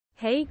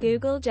Hey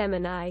Google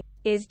Gemini.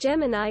 Is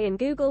Gemini in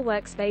Google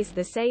Workspace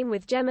the same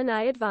with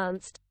Gemini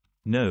Advanced?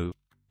 No.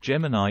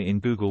 Gemini in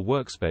Google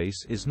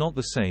Workspace is not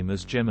the same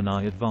as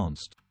Gemini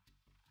Advanced.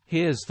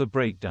 Here's the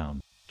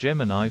breakdown.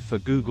 Gemini for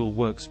Google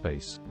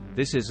Workspace.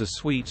 This is a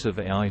suite of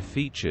AI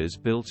features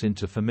built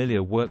into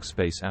familiar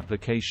workspace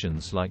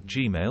applications like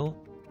Gmail,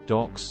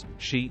 Docs,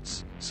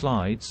 Sheets,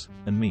 Slides,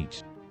 and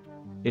Meet.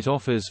 It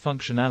offers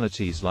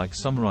functionalities like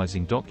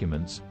summarizing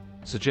documents,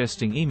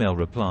 suggesting email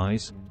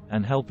replies,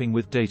 and helping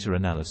with data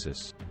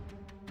analysis.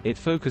 It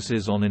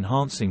focuses on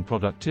enhancing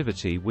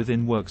productivity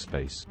within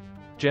Workspace.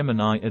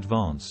 Gemini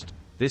Advanced.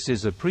 This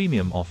is a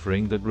premium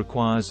offering that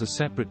requires a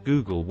separate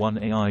Google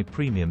One AI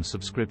Premium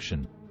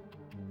subscription.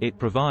 It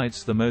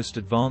provides the most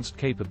advanced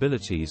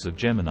capabilities of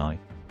Gemini,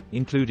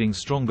 including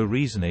stronger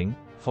reasoning,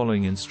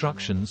 following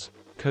instructions,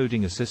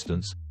 coding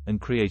assistance,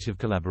 and creative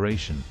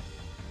collaboration.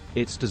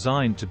 It's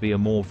designed to be a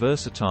more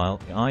versatile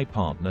AI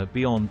partner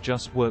beyond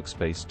just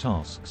workspace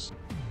tasks.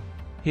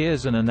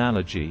 Here's an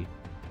analogy.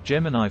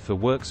 Gemini for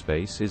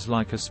Workspace is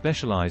like a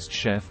specialized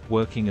chef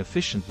working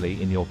efficiently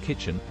in your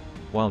kitchen,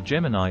 while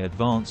Gemini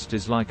Advanced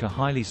is like a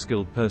highly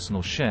skilled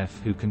personal chef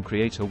who can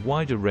create a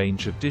wider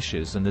range of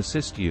dishes and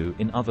assist you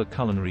in other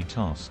culinary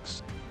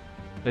tasks.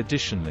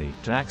 Additionally,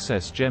 to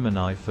access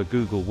Gemini for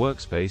Google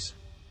Workspace,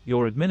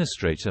 your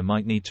administrator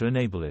might need to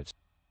enable it.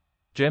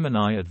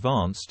 Gemini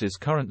Advanced is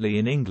currently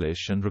in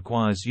English and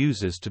requires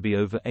users to be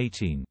over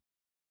 18.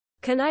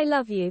 Can I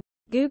love you,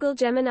 Google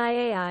Gemini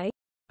AI?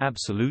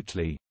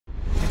 Absolutely.